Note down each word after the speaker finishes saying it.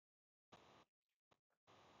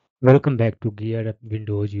Welcome back to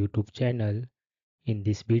GearUpWindows YouTube channel. In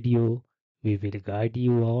this video, we will guide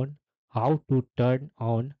you on how to turn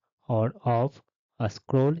on or off a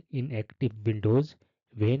scroll in active windows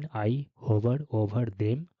when I hover over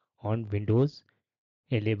them on Windows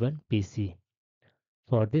 11 PC.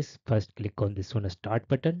 For this, first click on this one Start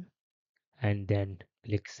button and then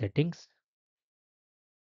click Settings.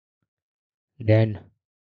 Then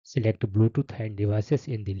select Bluetooth and devices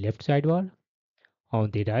in the left sidebar. On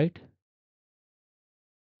the right,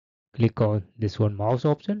 click on this one mouse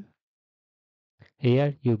option.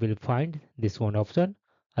 Here you will find this one option,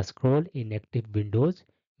 a scroll in active windows.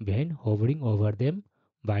 When hovering over them,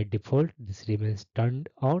 by default this remains turned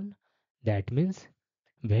on. That means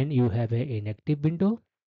when you have an inactive window,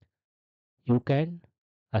 you can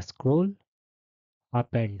scroll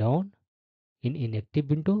up and down in inactive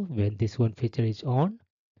window when this one feature is on,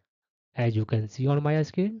 as you can see on my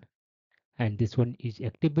screen. And this one is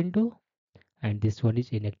active window and this one is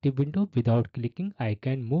inactive window. Without clicking, I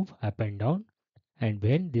can move up and down. And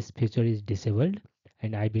when this feature is disabled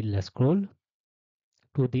and I will scroll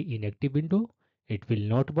to the inactive window, it will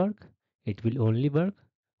not work. It will only work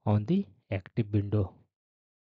on the active window.